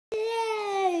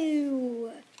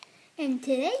and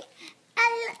today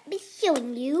I'll be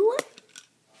showing you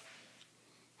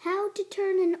how to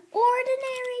turn an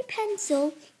ordinary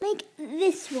pencil like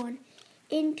this one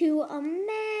into a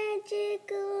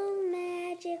magical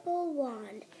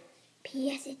wand.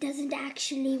 P.S. It doesn't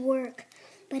actually work,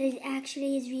 but it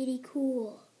actually is really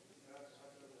cool.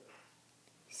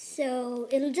 So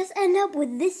it'll just end up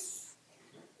with this,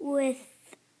 with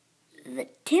the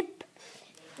tip,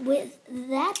 with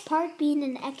that part being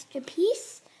an extra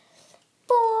piece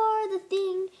for the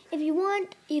thing. If you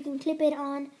want, you can clip it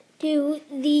on to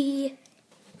the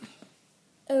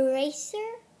eraser.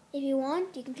 If you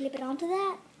want, you can clip it onto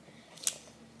that.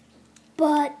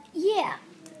 But yeah,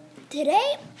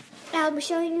 today I'll be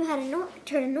showing you how to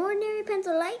turn an ordinary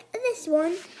pencil like this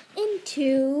one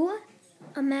into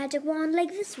a magic wand like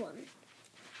this one.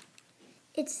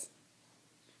 It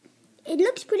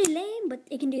looks pretty lame, but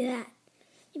it can do that.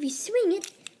 If you swing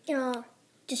it, it'll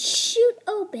just shoot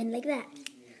open like that.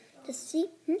 Just see?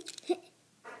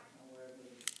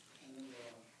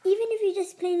 Even if you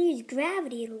just plain use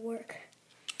gravity, it'll work.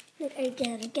 Look, I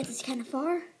gotta get this kind of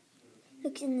far.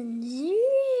 Look, and then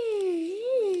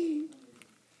zoom.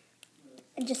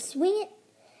 And just swing it,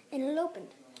 and it'll open.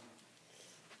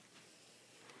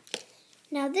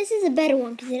 Now this is a better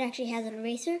one because it actually has an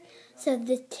eraser. So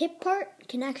the tip part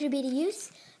can actually be to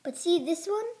use. But see this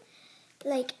one?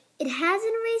 Like, it has an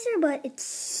eraser, but it's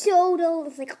so dull,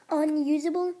 it's like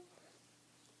unusable.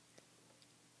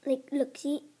 Like, look,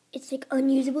 see? It's like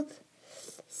unusable.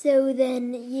 So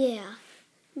then, yeah.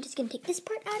 I'm just going to take this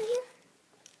part out of here.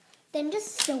 Then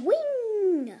just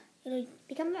swing. It'll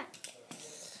become that.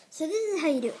 So this is how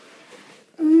you do it.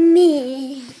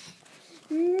 Me.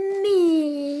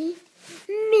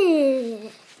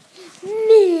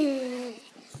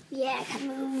 Yeah, come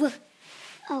over.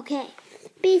 Okay.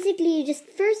 Basically, you just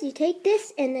first you take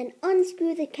this and then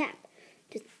unscrew the cap.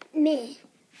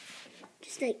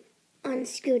 Just like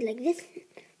unscrew it like this.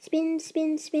 Spin,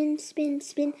 spin, spin, spin,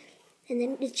 spin, and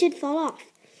then it should fall off.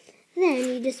 Then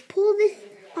you just pull this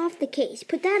off the case.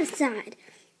 Put that aside.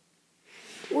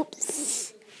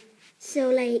 Whoops. So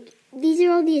like these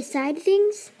are all the aside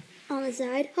things on the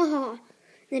side. Haha.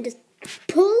 Then just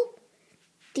pull.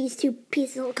 These two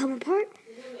pieces will come apart.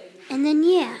 And then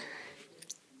yeah.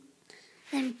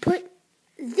 Then put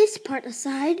this part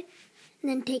aside, and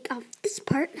then take off this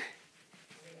part.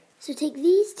 So take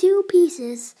these two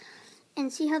pieces,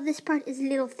 and see how this part is a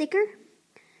little thicker?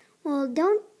 Well,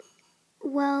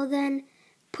 then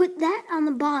put that on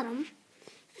the bottom.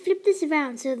 Flip this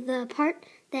around so the part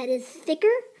that is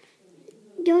thicker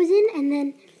goes in, and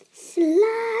then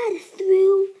slide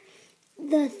through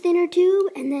the thinner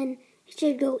tube, and then it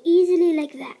should go easily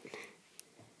like that.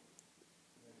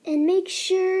 And make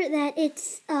sure that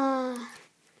it's,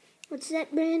 what's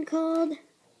that brand called?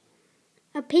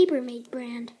 A Papermate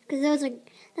brand. Because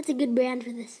that's a good brand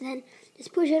for this. Then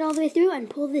just push it all the way through and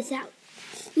pull this out.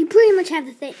 You pretty much have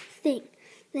the thing.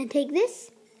 Then take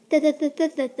this.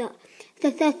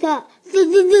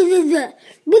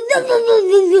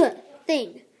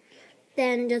 Thing.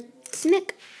 Then just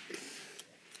smick.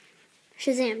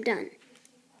 Shazam, done.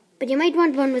 But you might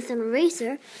want one with an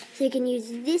eraser, so you can use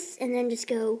this and then just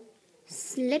go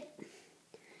slip.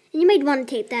 And you might want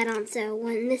to tape that on, so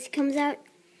when this comes out,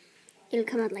 it'll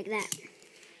come out like that.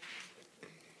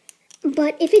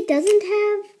 But if it doesn't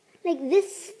have, like,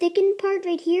 this thickened part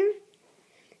right here,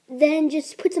 then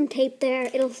just put some tape there.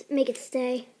 It'll make it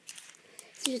stay.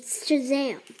 So just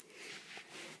Shazam.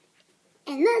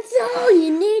 And that's all you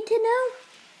need to know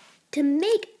to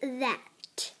make that.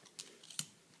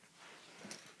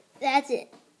 That's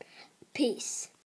it. Peace.